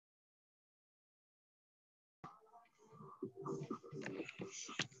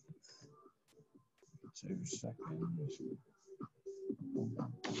2 seconds.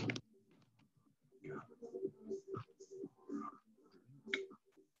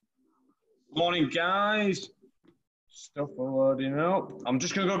 Morning, guys. Stuff loading up. I'm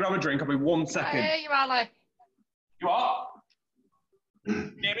just going to go grab a drink. I'll be 1 second. I hear you, Ali. You what? Can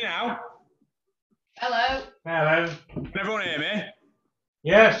you hear me now? Hello. Hello. Can everyone hear me?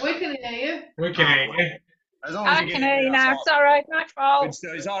 Yes. We can hear you. We can hear you. As long as I you can hear you now. that's It's all right. My fault.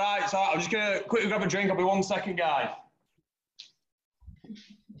 It's all right. It's all right. I'm just going to quickly grab a drink. I'll be 1 second, guys.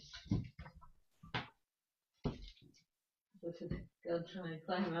 We should go and try and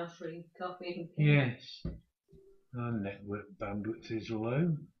claim our free coffee. Yes. Our network bandwidth is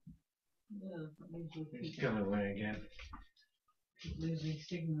low. Yeah, that means we It's keep gone away again. losing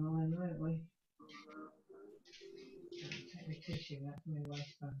signal then, won't we? Take the tissue out from my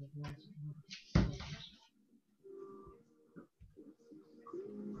waistband as well.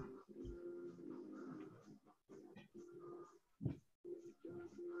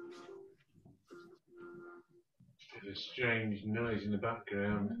 There's a strange noise in the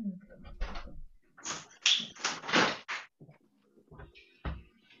background.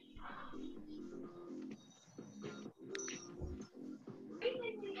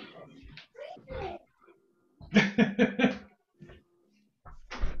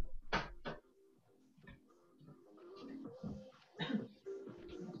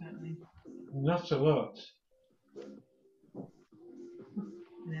 Not a lot.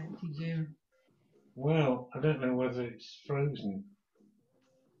 An empty June. Well, I don't know whether it's frozen.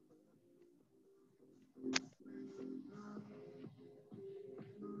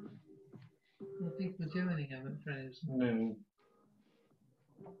 Well, people doing it haven't frozen. No.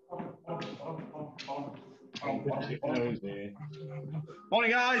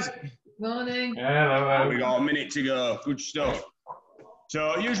 Morning, guys. Morning. Hello. We got a minute to go. Good stuff.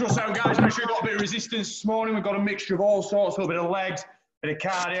 So, usual sound, guys. Make sure you've got a bit of resistance this morning. We've got a mixture of all sorts, a little bit of legs, a bit of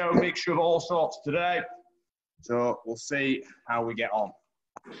cardio, a mixture of all sorts today. So, we'll see how we get on.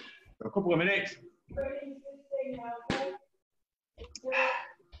 For a couple of minutes.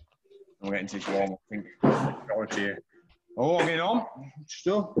 I'm getting too warm, I think. Logging on.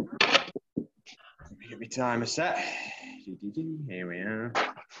 Stuff. Let me get my timer set. Here we are.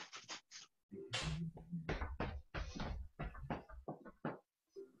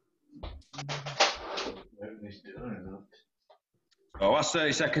 So last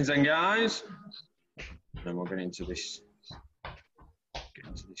 30 seconds then, guys. And then we'll get into this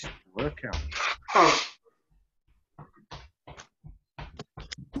workout.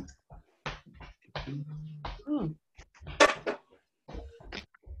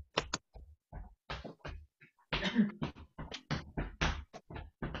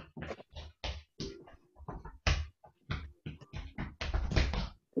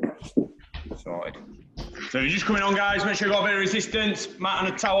 Sorted. So you're just coming on, guys. Make sure you've got a bit of resistance. Mat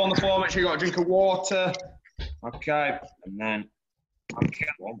and a towel on the floor. Make sure you've got a drink of water. Okay. And then okay.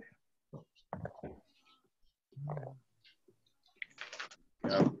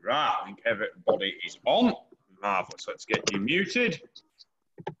 Right. I think everybody is on. Marvellous. Let's get you muted.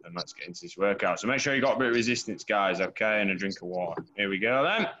 And let's get into this workout. So make sure you've got a bit of resistance, guys. Okay. And a drink of water. Here we go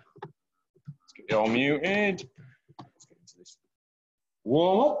then. Let's get you all muted. Let's get into this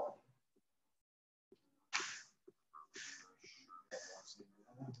warm up.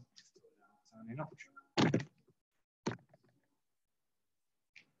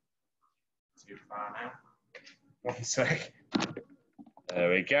 Too far now. 1 sec. There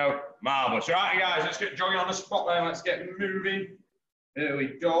we go. Marvellous. Right, guys, let's get jogging on the spot then. Let's get moving. There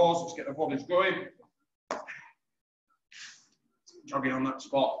we go. Let's get the bodies going. Jogging on that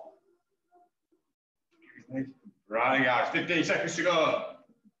spot. Right, guys, 15 seconds to go.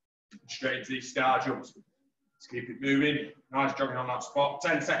 Straight into these star jumps. Let's keep it moving. Nice jogging on that spot.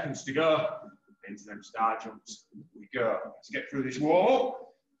 10 seconds to go. Into them star jumps. Here we go. Let's get through this warm up.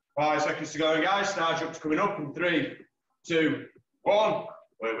 5 seconds to go, guys. Star jumps coming up in 3, 2, 1.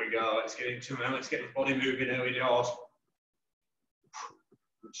 There we go. Let's get into them. Let's get this body moving early doors.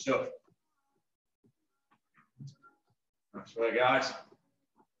 Good stuff. That's right, guys.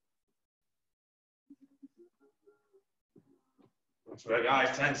 That's right,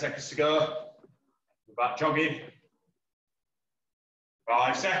 guys. 10 seconds to go. We're back jogging.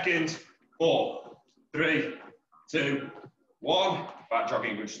 5 seconds. 4, 3, 2, 1. Back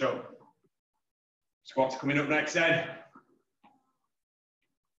jogging, good stuff. Squats coming up next then.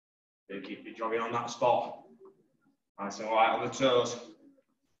 Keep it jogging on that spot. Nice and light on the toes.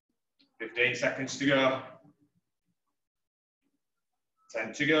 15 seconds to go.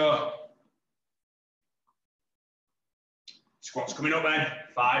 10 to go. Squats coming up then.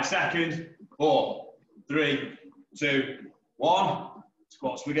 5 seconds. 4, 3, 2, 1.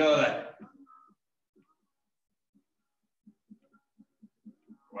 Squats we go then.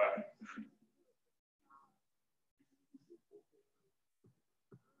 Right.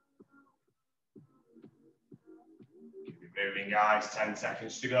 Keep it moving, guys. 10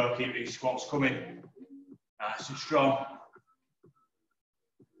 seconds to go. Keep these squats coming. Nice and strong.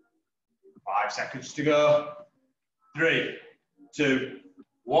 5 seconds to go. 3, 2,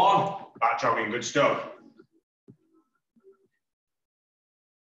 1. Back jogging, good stuff.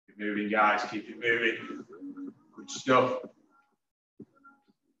 Keep moving, guys, keep it moving. Good stuff.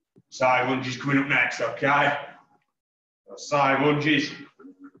 Side lunges coming up next, okay? Side lunges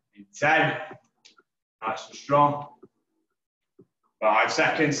in 10. Nice and strong. 5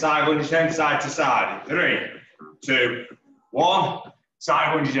 seconds, side lunges then, side to side. 3, 2, 1.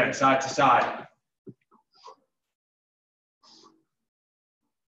 Side lunges then, side to side.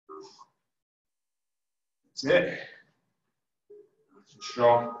 That's it. Nice and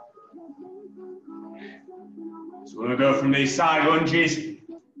strong. So we're going to go from these side lunges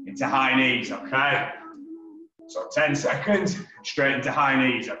into high knees, okay? So 10 seconds, straight into high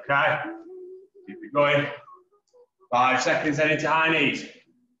knees, okay? Keep it going. 5 seconds, then into high knees.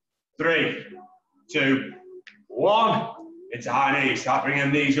 3, 2, 1. Into high knees. Start bringing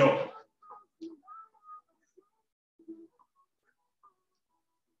them knees up.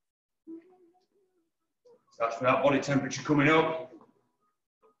 So that's for that body temperature coming up.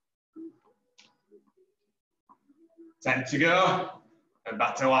 10 to go. And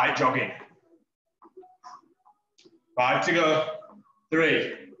back to light jogging. 5 to go.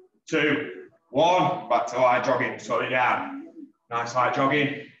 3, 2, 1. Back to light jogging. Slow it down. Nice light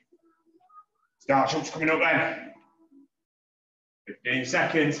jogging. Start jumps coming up then. 15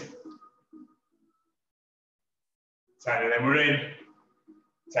 seconds. 10 and then we're in.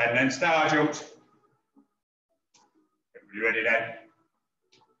 10 then star jumps. Everybody ready then?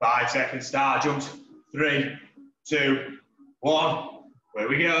 5 seconds star jumps. 3, 2, 1. Where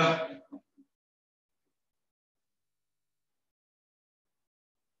we go.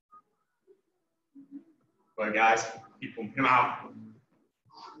 Go on, guys. Keep pumping them out.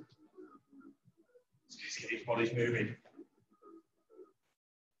 Let's get these bodies moving.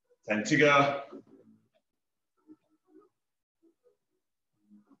 10 to go.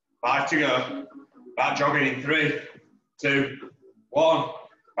 5 to go. Back jogging in 3, 2, 1.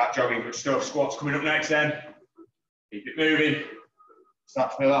 Back jogging, good stuff. Squats coming up next then. Keep it moving.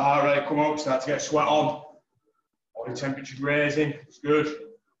 Start to feel that heart rate come up, start to get sweat on. Body temperature raising, it's good.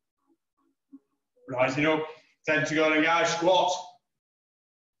 Rising up. 10 to go then, guys. Squats.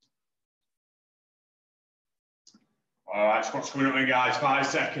 All right, squats coming up then, guys. 5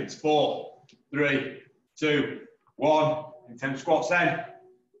 seconds. 4, 3, 2, 1. And 10 squats then.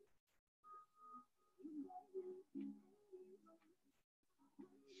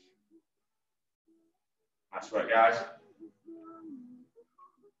 Nice work, guys.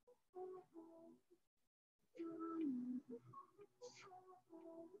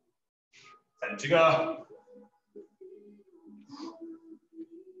 10 to go.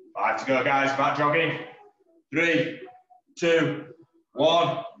 5 to go, guys. Back jogging. 3, 2,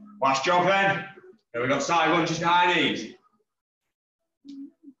 1. Last jog then. Then we've got side lunges to high knees.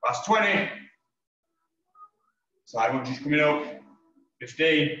 Last 20. Side lunges coming up.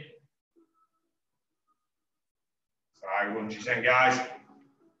 15. Side lunges then, guys.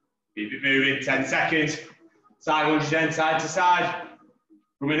 Keep it moving. 10 seconds. Side lunges then, side to side.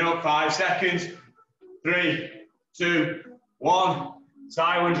 Coming up, 5 seconds. 3, 2, 1.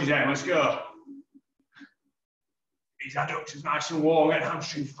 Side lunges then, let's go. These adductors nice and warm, get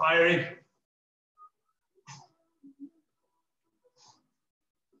hamstrings firing.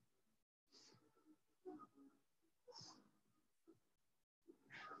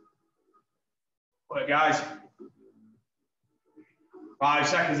 Work, guys. 5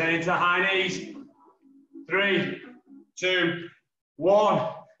 seconds then into the high knees. 3, 2,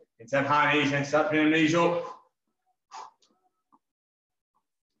 1. Into high knees and start bringing the knees up.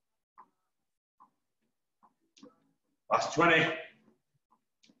 Last 20.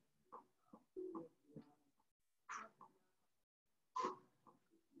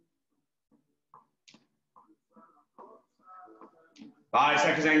 Five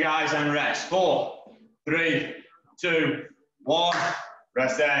seconds in, guys, and rest. 4, 3, 2, 1.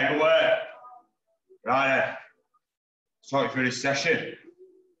 Rest there, good work. Right then. Let's talk you through this session.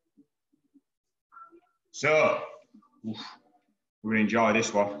 So, we're going to enjoy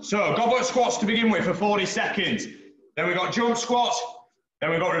this one. So, goblet squats to begin with for 40 seconds. Then we've got jump squats. Then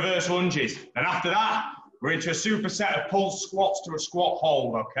we've got reverse lunges. And after that, We're into a superset of pull squats to a squat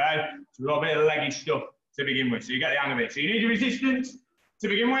hold, okay? So we've got a bit of leggy stuff to begin with, so you get the hang of it. So you need your resistance to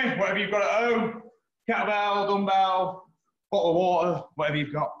begin with, whatever you've got at home, kettlebell, dumbbell, bottle of water, whatever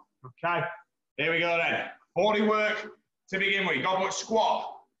you've got, okay? Here we go then. 40 work to begin with. Goblet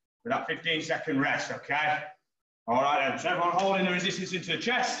squat with that 15-second rest, okay? All right then, so everyone holding the resistance into the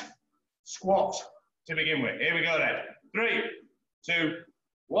chest. Squat to begin with. Here we go then. 3, 2,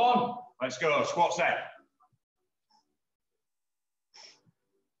 1. Let's go. Squat set.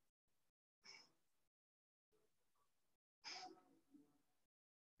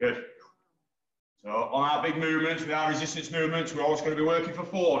 Good. So on our big movements, with our resistance movements, we're always going to be working for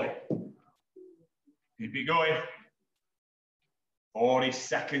 40. Keep it going. 40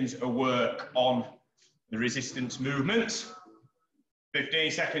 seconds of work on the resistance movements.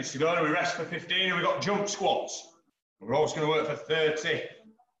 15 seconds to go, and we rest for 15, and we've got jump squats. We're always going to work for 30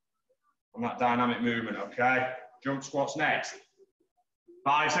 on that dynamic movement, okay? Jump squats next.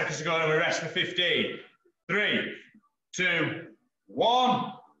 5 seconds to go, and we rest for 15. 3, 2,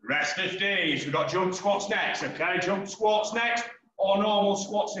 1. Rest 15. So we've got jump squats next, okay? Jump squats next, or normal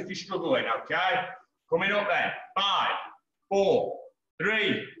squats if you're struggling, okay? Coming up then. 5, 4,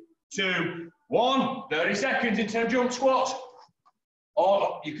 3, 2, 1. 30 seconds into jump squats.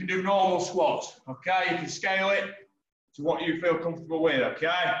 Or you can do normal squats, okay? You can scale it to what you feel comfortable with,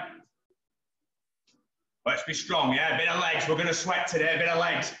 okay? Let's be strong, yeah? A bit of legs. We're going to sweat today, a bit of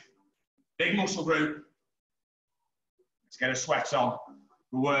legs. Big muscle group. Let's get a sweat on.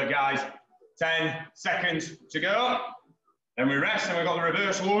 Good work, guys. 10 seconds to go. Then we rest, and we've got the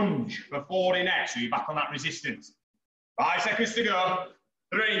reverse lunge for 40 next. So you're back on that resistance. 5 seconds to go.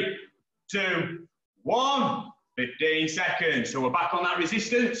 3, 2, 1. 15 seconds. So we're back on that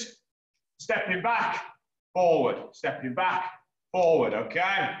resistance. Stepping back, forward. Stepping back, forward.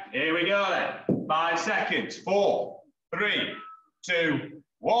 Okay? Here we go then. 5 seconds. 4, 3, 2,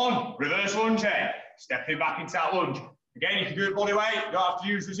 1. Reverse lunge here. Stepping back into that lunge. Again, you can do it body weight. You don't have to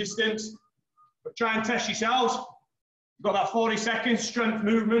use resistance. But try and test yourselves. You've got that 40 seconds strength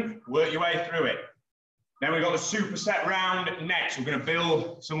movement. Work your way through it. Then we've got the superset round next. We're going to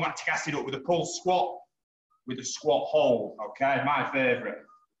build some lactic acid up with a pull squat with a squat hold. Okay, my favourite.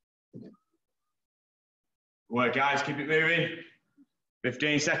 Work, guys. Keep it moving.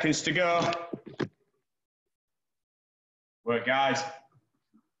 15 seconds to go. Work, guys.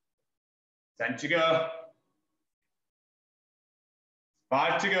 10 to go.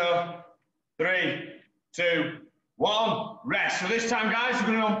 5 to go. 3, 2, 1. Rest. So this time, guys, we're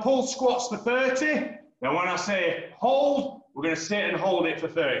going to go on pull squats for 30. Then when I say hold, we're going to sit and hold it for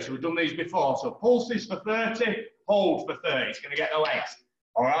 30. So we've done these before. So pulses for 30, hold for 30. It's going to get the legs.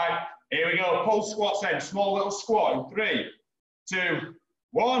 All right. Here we go. Pull squats then. Small little squat in 3, 2,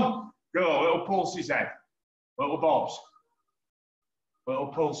 1. Go. Little pulses then. Little bobs. Little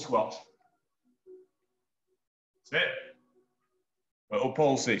pull squats. That's it. Little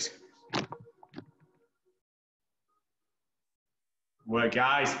pulses. Work,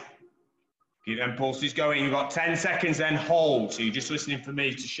 guys. Keep them pulses going. You've got 10 seconds, then hold. So you're just listening for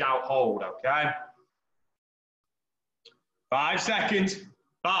me to shout hold, okay? 5 seconds.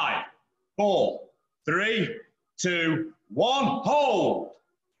 5, 4, 3, 2, 1. Hold.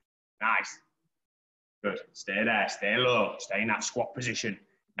 Nice. Good. Stay there. Stay low. Stay in that squat position.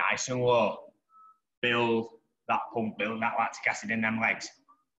 Nice and low. Build that pump. Build that lactic acid in them legs.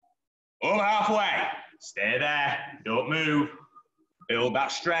 Over halfway. Stay there. Don't move. Build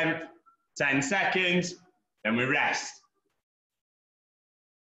that strength. 10 seconds. Then we rest.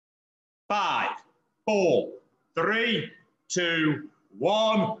 5, 4, 3, 2,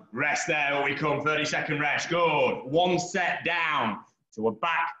 1. Rest there. Up we come. 30-second rest. Good. One set down. So we're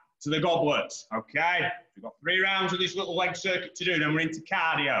back to the goblets. Okay. We've got 3 rounds of this little leg circuit to do. Then we're into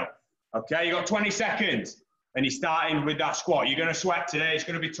cardio. Okay. You've got 20 seconds. And you're starting with that squat. You're going to sweat today. It's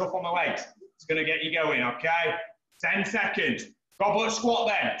going to be tough on the legs. It's going to get you going. Okay. 10 seconds. Goblet squat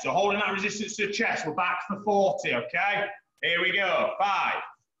then. So holding that resistance to the chest. We're back for 40. Okay. Here we go. 5,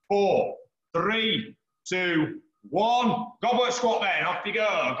 4, 3, 2, 1. Goblet squat then. Off you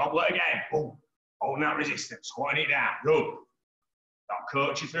go. Goblet again. Boom. Holding that resistance. Squatting it down. Good. I'll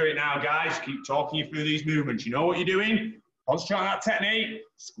coach you through it now, guys. Keep talking you through these movements. You know what you're doing. Concentrate on that technique.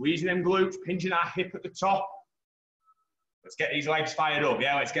 Squeezing them glutes. Pinching that hip at the top. Let's get these legs fired up.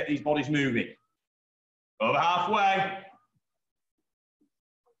 Yeah, let's get these bodies moving. Over halfway.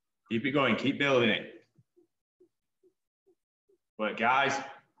 Keep it going. Keep building it. Work, guys.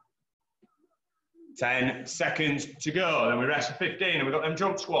 10 seconds to go. Then we rest for 15 and we've got them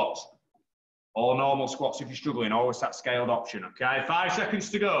jump squats. Or normal squats if you're struggling. Always that scaled option, okay? 5 seconds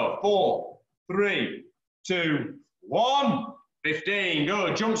to go. 4, 3, 2, 1. 15,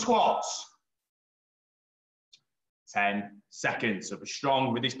 good. Jump squats. 10 seconds. So be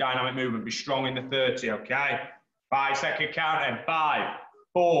strong with this dynamic movement. Be strong in the 30, okay? 5-second count then. 5,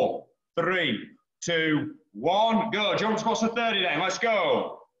 4, 3, 2, 1. Go. Jump squats for 30 then. Let's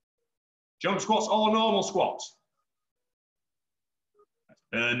go. Jump squats or normal squats. Let's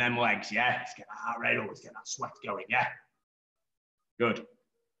burn them legs, yeah? Let's get that heart rate up. Let's get that sweat going, yeah? Good.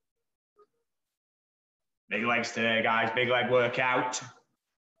 Big legs today, guys. Big leg workout.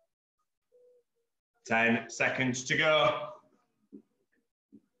 10 seconds to go.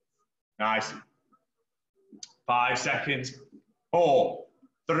 Nice. 5 seconds. 4,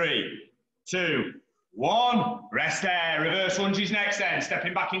 3, 2, 1. Rest there. Reverse lunges next then.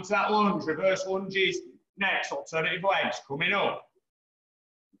 Stepping back into that lunge. Reverse lunges next. Alternative legs coming up.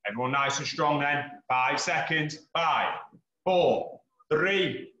 Everyone nice and strong then. 5 seconds. 5, 4,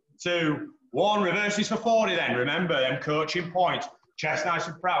 3, 2, 1. Reverses for 40 then. Remember them coaching points. Chest nice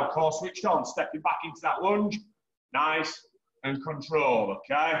and proud. Core switched on. Stepping back into that lunge. Nice and control,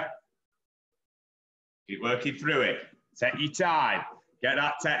 okay? Keep working through it. Take your time. Get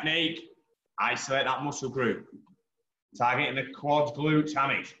that technique. Isolate that muscle group. Targeting the quads, glutes,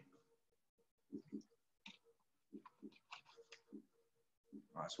 hammies.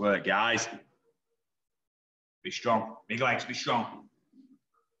 Nice work, guys. Be strong. Big legs, be strong.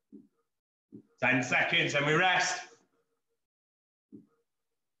 10 seconds and we rest.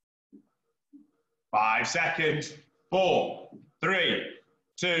 5 seconds. 4, 3,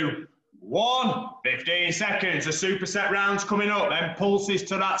 2, 1. 15 seconds. The superset round's coming up. Then pulses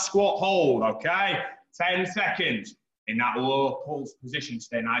to that squat hold, okay? 10 seconds. In that low pulse position,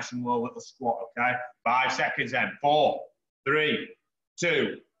 stay nice and low with the squat, okay? 5 seconds then. 4, 3,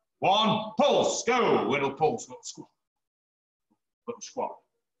 2, 1. Pulse. Go. Little pulse, little squat. Little squat.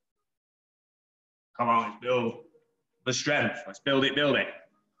 Come on, let's build the strength. Let's build it, build it.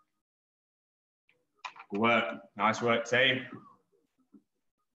 Good work. Nice work, team.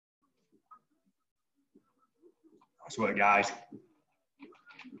 Nice work, guys.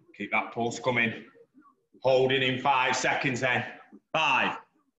 Keep that pulse coming. Holding in 5 seconds then. 5,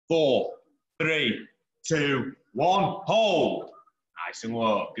 4, 3, 2, 1. Hold. Nice and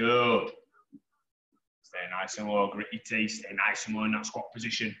low. Good. Stay nice and low. Grit your teeth. Stay nice and low in that squat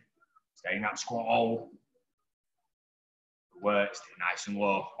position. Stay in that squat hold. Good work. Stay nice and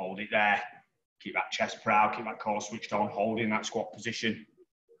low. Hold it there. Keep that chest proud. Keep that core switched on. Holding that squat position.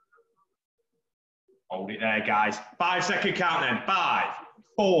 Hold it there, guys. 5 second count then. 5,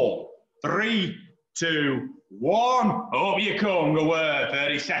 4, 3, 2, 1. Up you come. Good work.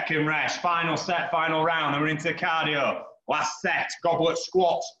 30-second rest. Final set, final round. Then we're into cardio. Last set. Goblet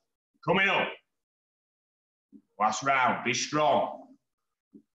squats. Coming up. Last round. Be strong.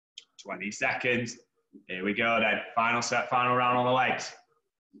 20 seconds. Here we go then. Final set, final round on the legs.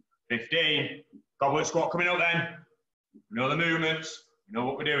 15. Goblet squat coming up then. We know the movements. We know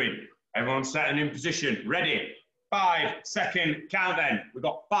what we're doing. Everyone setting in position. Ready. 5 second count then. We've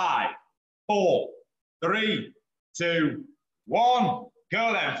got 5, 4, 3, 2, 1.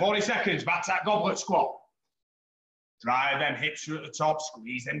 Go then. 40 seconds. Back to that goblet squat. Drive them hips through at the top.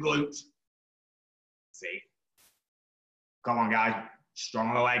 Squeeze them glutes. See. Come on, guys. Strong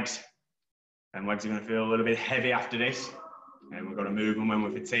on the legs. And legs are going to feel a little bit heavy after this. And we've got to move them when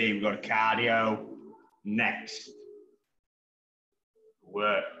we're fatigued. We've got a cardio next.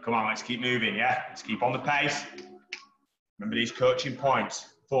 Work. Come on, let's keep moving, yeah? Let's keep on the pace. Remember these coaching points.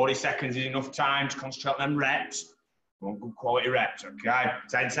 40 seconds is enough time to concentrate on them reps. We want good quality reps, okay?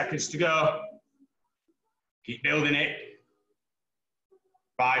 10 seconds to go. Keep building it.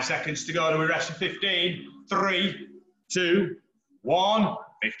 5 seconds to go. Then we rest for 15. 3, 2, 1.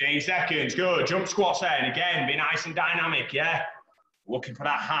 15 seconds. Good. Jump squats then. Again, be nice and dynamic, yeah? Looking for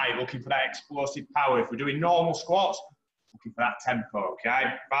that height, looking for that explosive power. If we're doing normal squats, looking for that tempo,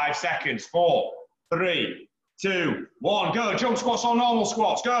 okay? 5 seconds. 4, 3, 2, 1. Go. Jump squats on normal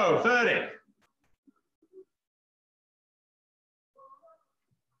squats. Go. 30.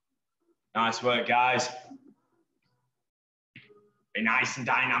 Nice work, guys. Be nice and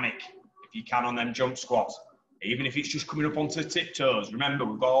dynamic if you can on them jump squats. Even if it's just coming up onto the tiptoes. Remember,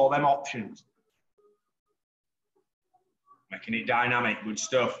 we've got all them options. Making it dynamic. Good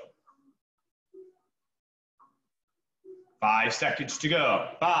stuff. 5 seconds to go.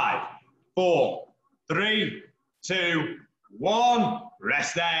 5, 4, 3, 2, 1.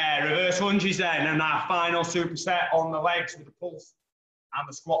 Rest there. Reverse lunges then. And our final superset on the legs with the pulse and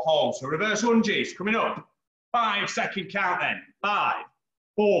the squat hold. So reverse lunges coming up. 5 second count then. 5,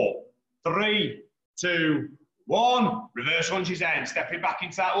 4, 3, 2, 1. Reverse lunges then. Stepping back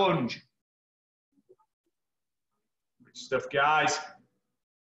into that lunge. Good stuff, guys.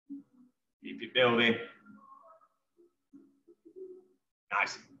 Keep it building.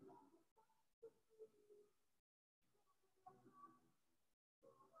 Nice.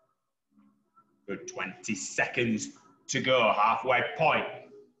 Good, 20 seconds to go, halfway point.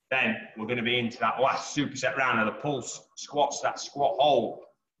 Then we're going to be into that last superset round of the pulse squats, that squat hold.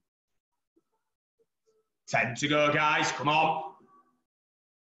 10 to go, guys, come on.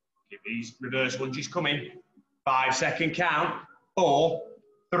 Keep these reverse lunges coming. 5-second count. 4,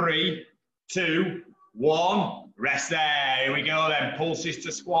 3, 2, 1. Rest there. Here we go then. Pulses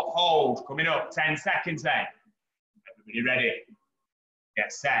to squat hold. Coming up. 10 seconds then. Everybody ready?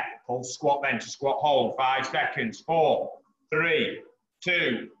 Get set. Pulse squat then to squat hold. 5 seconds. 4, 3,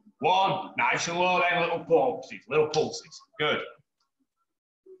 2, 1. Nice and low then. Little pulses. Little pulses. Good.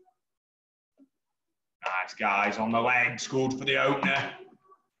 Nice, guys. On the legs. Good for the opener.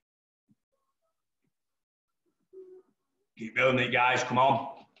 Keep building it, guys. Come on.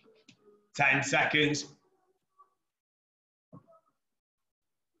 10 seconds.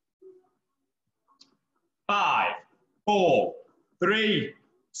 5, 4, 3,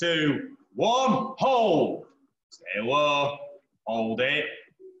 2, 1. Hold. Stay low. Hold it.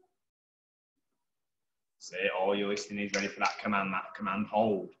 Say all your listening is ready for that command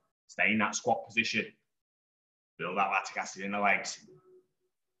hold. Stay in that squat position. Build that lactic acid in the legs.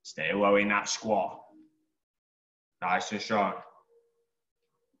 Stay low in that squat. Nice and strong.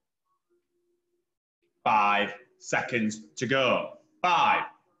 5 seconds to go. 5,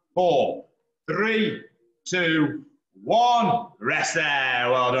 4, 3, 2, 1. Rest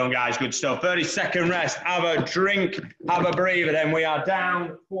there. Well done, guys. Good stuff. 30-second rest. Have a drink. Have a breather. Then we are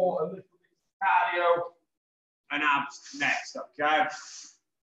down for a little bit of cardio and abs next. Okay.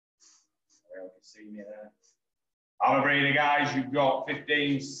 You can see me there. Have a breather, guys. You've got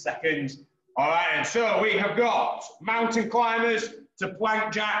 15 seconds. All right, and so we have got mountain climbers to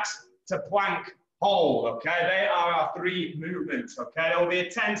plank jacks to plank hold, okay? They are our 3 movements, okay? There will be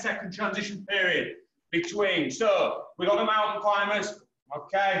a 10-second transition period between. So we've got the mountain climbers,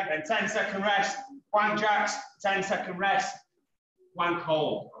 okay? Then 10-second rest, plank jacks, 10-second rest, plank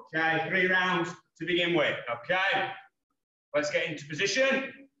hold, okay? 3 rounds to begin with, okay? Let's get into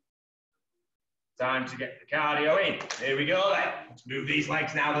position. Time to get the cardio in. Here we go then. Let's move these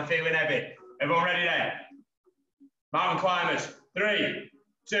legs now, they're feeling heavy. Everyone ready then? Mountain climbers. 3,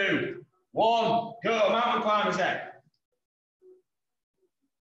 2, 1. Go. Mountain climbers then.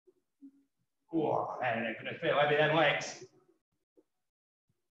 Oh, they're going to feel heavy, them legs.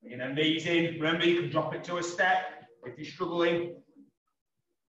 Bringing them knees in. Remember, you can drop it to a step if you're struggling.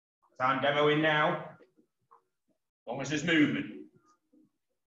 Time demoing now. As long as there's movement.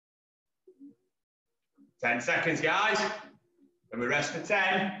 10 seconds, guys. Then we rest for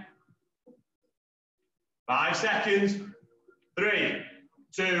 10. 5 seconds. 3,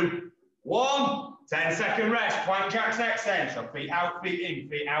 2, 1. 10-second rest. Plank jacks next then. So feet out, feet in,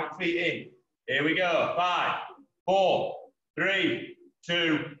 feet out, feet in. Here we go. 5, 4, 3,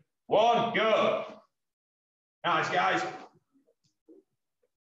 2, 1. Go. Nice, guys.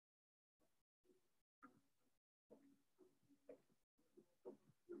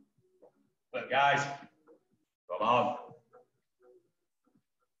 Look, guys. Come on.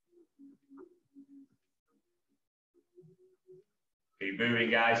 Keep moving,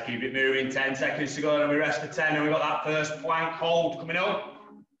 guys. Keep it moving. 10 seconds to go, and we rest for 10. And we've got that first plank hold coming up.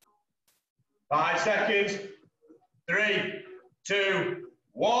 5 seconds. 3, 2,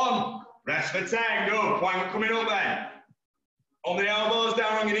 1. Rest for 10. Go. Plank coming up then. On the elbows,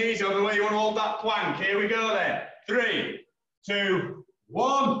 down on your knees, over where you want to hold that plank. Here we go then. 3, 2,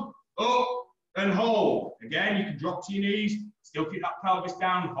 1. Up and hold. Again, you can drop to your knees. Still keep that pelvis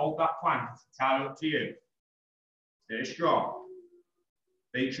down. Hold that plank. It's entirely up to you. Stay strong.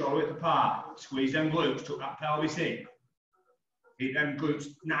 Feet shoulder width apart. Squeeze them glutes. Tuck that pelvis in. Keep them glutes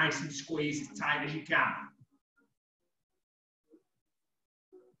nice and squeezed as tight as you can.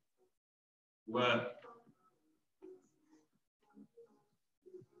 Work.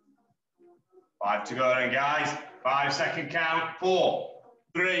 5 to go then, guys. 5-second count. 4,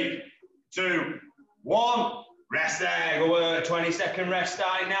 3, 2, 1. Rest there. Go 20-second rest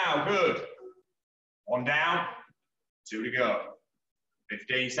starting now. Good. 1 down. 2 to go.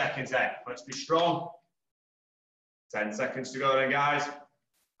 15 seconds then. Let's be strong. 10 seconds to go then, guys.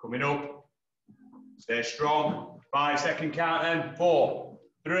 Coming up. Stay strong. 5-second count then. 4,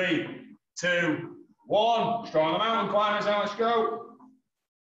 3, 2, 1. Strong on the mountain climbers now. Let's go.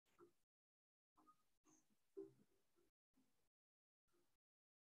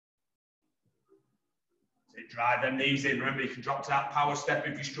 Drive them knees in. Remember, you can drop to that power step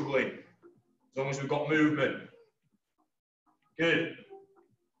if you're struggling. As long as we've got movement. Good.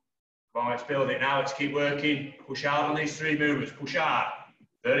 Come on, let's build it now. Let's keep working. Push hard on these 3 movements. Push hard.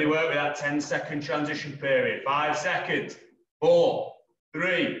 30 work with that 10-second transition period. 5 seconds. 4,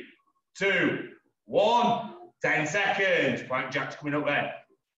 3, 2, 1. 10 seconds. Plank jacks coming up then.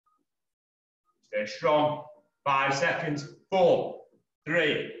 Stay strong. 5 seconds. 4,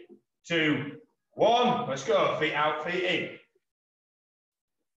 3, 2, 1. Let's go. Feet out, feet in.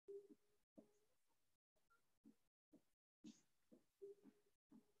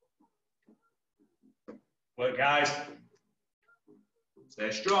 Work, guys. Stay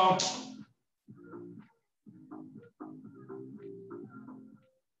strong.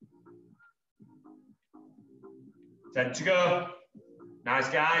 Ten to go. Nice,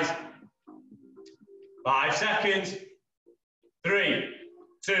 guys. 5 seconds. 3,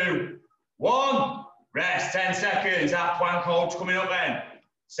 2, 1. Rest. 10 seconds. That plank hold's coming up then.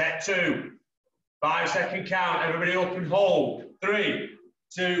 Set 2. 5-second count. Everybody up and hold. 3,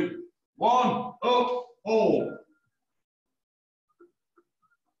 2, 1. Up. Hold.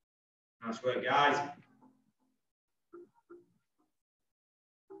 Nice work, guys.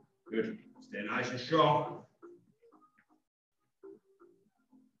 Good. Stay nice and strong.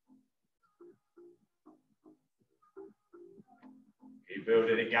 Keep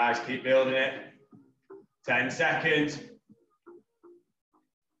building it, guys. Keep building it. 10 seconds.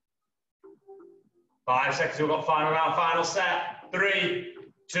 5 seconds. We've got final round, final set. 3,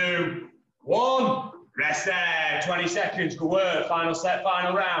 2, 1. Rest there. 20 seconds. Good work. Final set,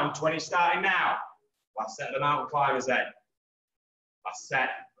 final round. 20 starting now. Last set of the mountain climbers then. Last set.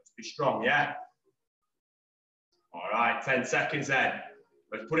 Let's be strong, yeah? All right. 10 seconds then.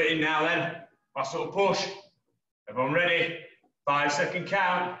 Let's put it in now then. Last little push. Everyone ready? 5-second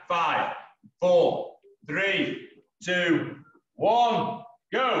count. 5, 4, 3, 2, 1.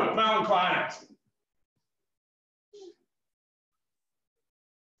 Go. Mountain climbers.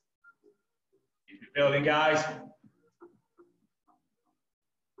 Keep it building, guys.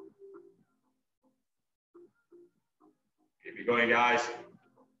 Keep it going, guys.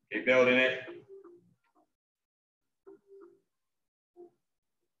 Keep building it.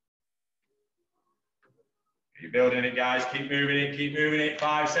 Keep building it, guys. Keep moving it. Keep moving it.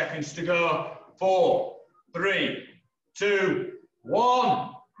 5 seconds to go. 4, 3, 2, 1.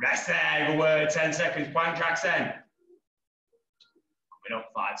 Rest there. Good work. 10 seconds. Plank jacks then. Coming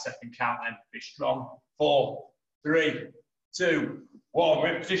up. 5-second count then. Be strong. 4, 3, 2, 1.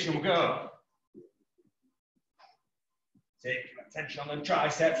 We're in position. We'll go. Take attention on the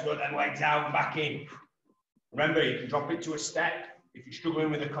triceps. Work them legs out and back in. Remember, you can drop it to a step if you're struggling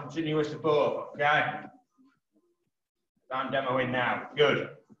with a continuous above. Okay. I'm demoing now.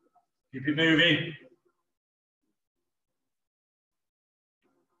 Good. Keep it moving.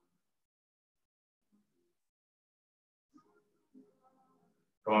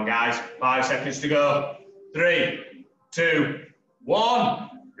 Come on, guys. 5 seconds to go. 3, 2, 1.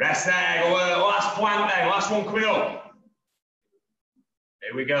 Rest there. Go last plank then. Last one coming up.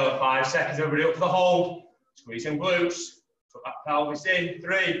 Here we go. 5 seconds. Everybody up for the hold. Squeeze some glutes. Put that pelvis in.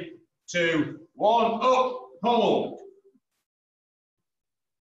 3, 2, 1. Up. Hold.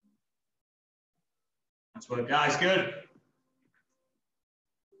 That's work, guys. Good.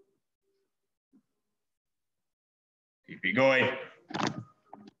 Keep it going.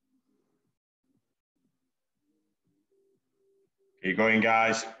 Keep going,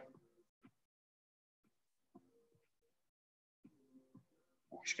 guys.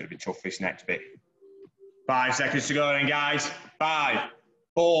 Oh, it's going to be tough, this next bit. 5 seconds to go then, guys. 5,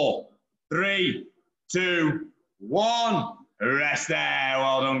 4, 3, 2, 1. Rest there.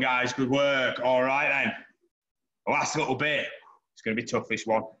 Well done, guys. Good work. All right, then. Last little bit. It's going to be tough, this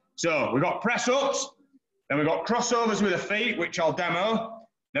one. So we've got press ups, then we've got crossovers with the feet, which I'll demo.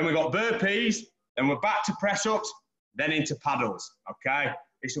 Then we've got burpees, then we're back to press ups, then into paddles. Okay,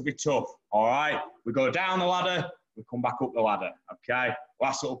 this will be tough. All right, we go down the ladder, we come back up the ladder. Okay,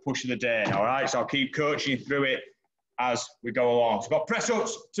 last little push of the day. All right, so I'll keep coaching you through it as we go along. So we've got press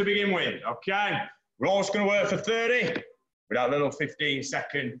ups to begin with. Okay, we're always going to work for 30 with that little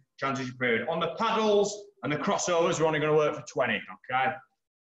 15-second transition period. On the paddles and the crossovers, we're only going to work for 20, okay?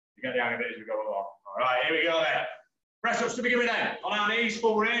 You get the hang of it as we go along. All right, here we go then. Press ups to begin with then. On our knees,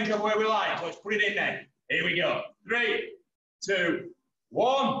 full range of where we like. Let's put it in then. Here we go. 3, 2,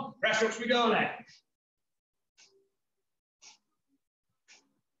 1. Press ups we go then.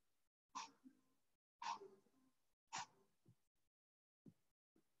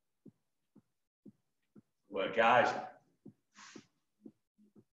 Work, guys.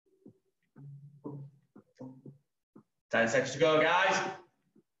 Ten seconds to go, guys.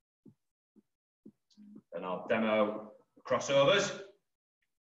 Then I'll demo Crossovers.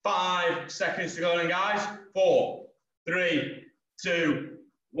 5 seconds to go then, guys. 4, 3, 2,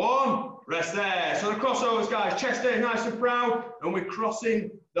 1. Rest there. So the crossovers, guys, chest stays nice and proud, and we're crossing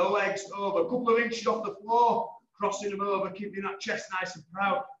the legs over. A couple of inches off the floor, crossing them over, keeping that chest nice and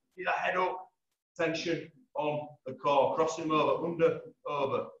proud. Keep that head up. Tension on the core. Crossing them over. Under,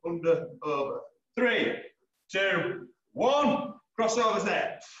 over, under, over. 3, 2, 1. Crossovers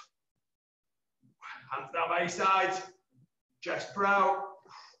there. Hands down by your sides. Chest proud.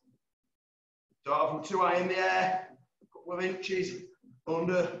 Don't have them too high in the air. A couple of inches.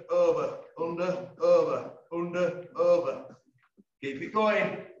 Under, over, under, over, under, over. Keep it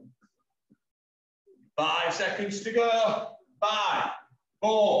going. 5 seconds to go. 5,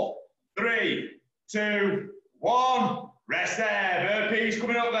 4, 3, 2, 1. Rest there. Burpees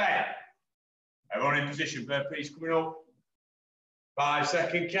coming up there. Everyone in position. Burpees coming up. 5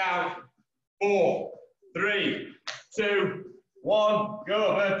 second count. 4, 3, 2, 1.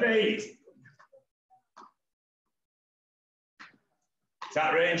 Go. Burpees. Is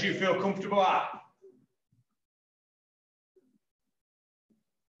that range you feel comfortable at?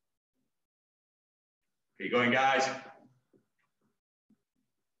 Keep going, guys.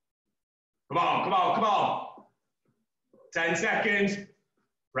 Come on, come on, come on. 10 seconds.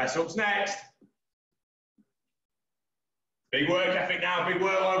 Press ups next. Big work ethic now, big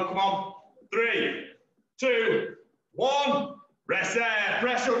workload. Come on. 3, 2, 1. Rest there.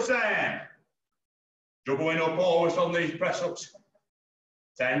 Press ups there. Doubling up always on these press ups.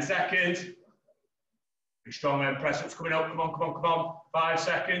 10 seconds. Be strong then. Press ups coming up. Come on, come on, come on. 5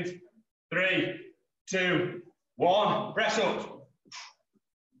 seconds. 3, 2, 1. Press ups.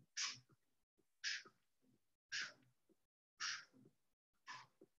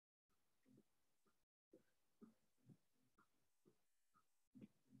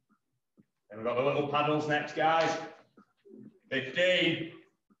 And we've got the little paddles next, guys. 15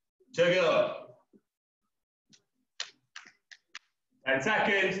 to go. 10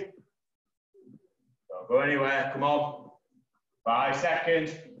 seconds. Don't go anywhere. Come on. 5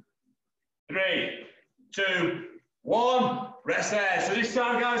 seconds. 3, 2, 1. Rest there. So this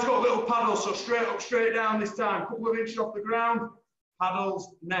time, guys, got little paddles. So straight up, straight down this time. Couple of inches off the ground.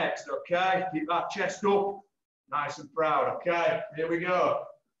 Paddles next, okay? Keep that chest up. Nice and proud, okay? Here we go.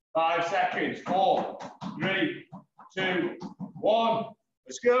 5 seconds. 4, 3, 2, 1.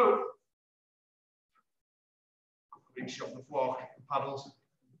 Let's go. Inch off the floor, paddles.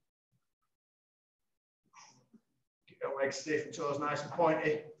 Keep your legs stiff, toes nice and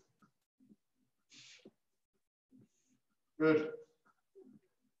pointy. Good.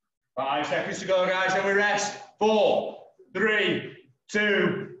 5 seconds to go, guys, then we rest. 4, 3,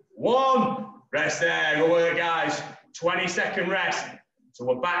 2, 1. Rest there, go with it, guys. 20-second rest. So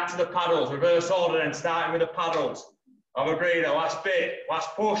we're back to the paddles, reverse order, then starting with the paddles. Have a breather, last bit,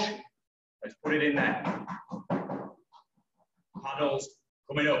 last push. Let's put it in there. Paddles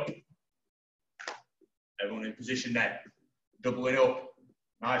coming up. Everyone in position then. Doubling up.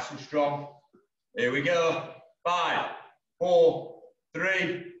 Nice and strong. Here we go. 5, 4,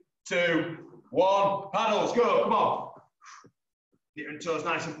 3, 2, 1. Paddles, go, come on. Get your toes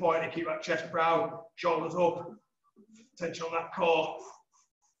nice and pointy. Keep that chest proud. Shoulders up. Tension on that core.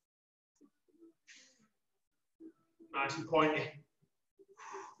 Nice and pointy.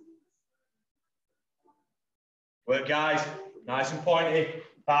 Work, guys. Nice and pointy.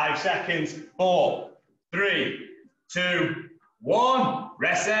 5 seconds. 4, 3, 2, 1.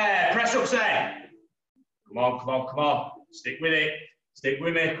 Rest there. Press ups there. Come on, come on, come on. Stick with it. Stick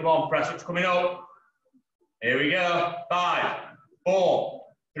with me. Come on. Press ups coming up. Here we go. 5, 4,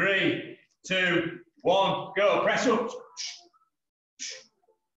 3, 2, 1. Go. Press ups.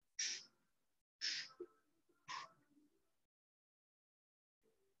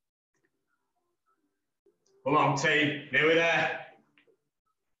 Come on, team. Nearly there.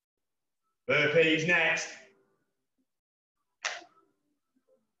 Burpees next.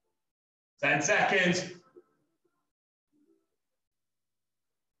 10 seconds.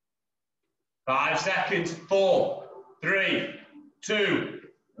 5 seconds. 4, 3, 2,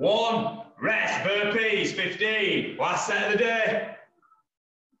 1. Rest. Burpees. 15. Last set of the day.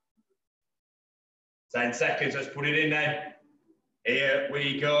 10 seconds. Let's put it in then. Here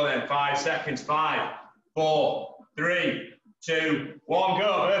we go then. 5 seconds. 5, 4, 3, 2, 1. Go.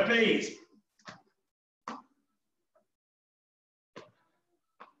 Burpees.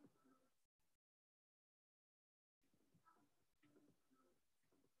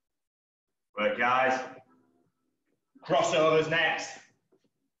 Work, guys. Crossovers next.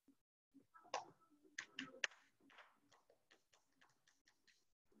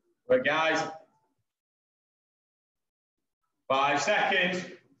 Work, guys. 5 seconds.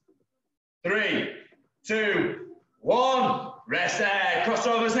 3, 2, 1. Rest there.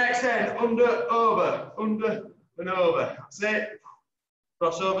 Crossovers next then. Under, over, under, and over. That's it.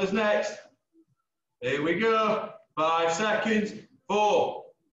 Crossovers next. Here we go. 5 seconds. 4,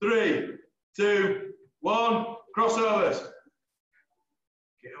 3, 2, 1. Crossovers.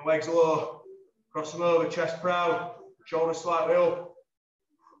 Get the legs low. Cross them over. Chest proud. Shoulders slightly up.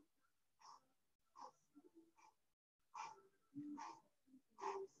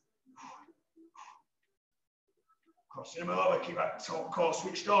 Crossing them over, keep that top core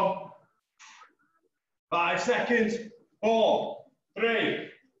switched on. 5 seconds. 4, 3,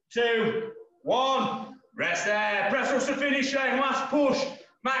 2, 1. Rest there. Press us to finish then. Last push.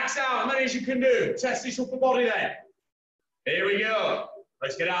 Max out as many as you can do. Test this upper body then. Here we go.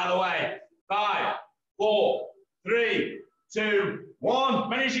 Let's get out of the way. 5, 4, 3, 2, 1.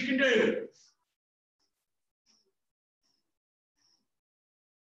 Many as you can do.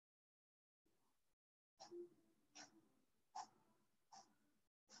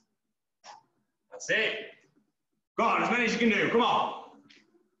 That's it. Go on, as many as you can do. Come on.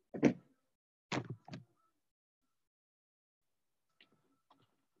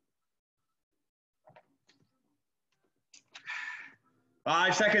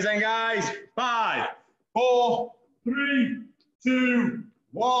 5 seconds then, guys. 5, 4, 3, 2,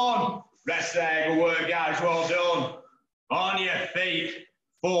 1. Rest there. Good work, guys. Well done. On your feet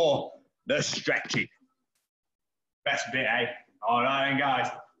for the stretching. Best bit, eh? All right, then,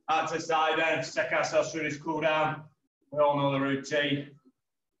 guys. Out to the side then. Let's take ourselves through this cool down. We all know the routine.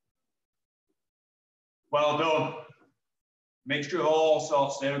 Well done. Mixture of all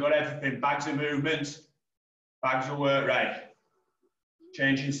sorts there. We've got everything. Bags of movements, bags of work rate.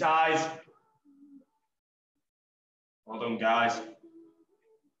 Changing size. Well done, guys.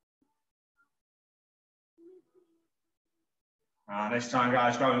 And this time,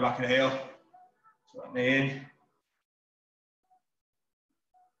 guys, grab the back of the heel. So that knee in.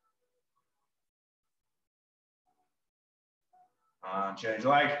 And change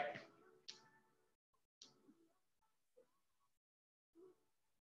leg.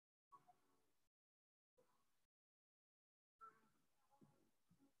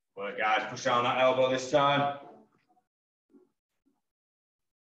 Work, guys, push down that elbow this time.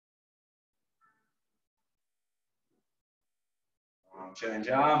 And change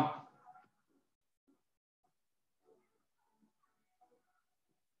arm.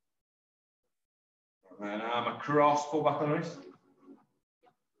 And then arm across, pull back on the wrist.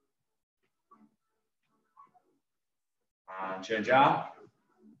 And change arm.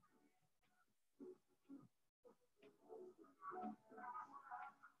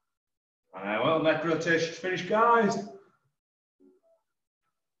 And well, neck rotation finish, guys.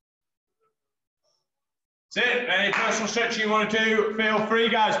 That's it. Any personal stretching you want to do, feel free,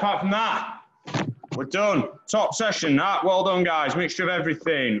 guys. Apart from that, we're done. Top session, that. Well done, guys. Mixture of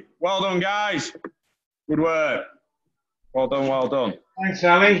everything. Well done, guys. Good work. Well done, well done. Thanks,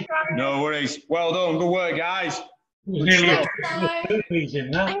 Ali. No worries. Well done. Good work, guys. Nearly a burpees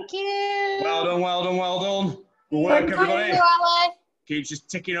in that. Thank you. Well done, well done, well done. Good work, everybody. Thank you, Ali. Keeps us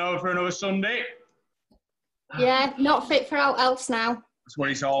ticking over for another Sunday. Yeah, not fit for out else now. That's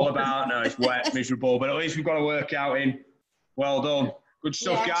what it's all about. No, it's wet, miserable, but at least we've got a workout in. Well done. Good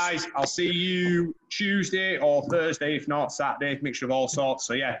stuff, Yes. guys. I'll see you Tuesday or Thursday, if not Saturday. Mixture of all sorts.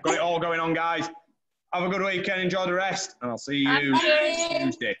 So, yeah, got it all going on, guys. Have a good weekend. Enjoy the rest. And I'll see you Thank you.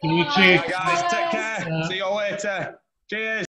 Tuesday. You too. Right, guys, take care. See you all later. Cheers.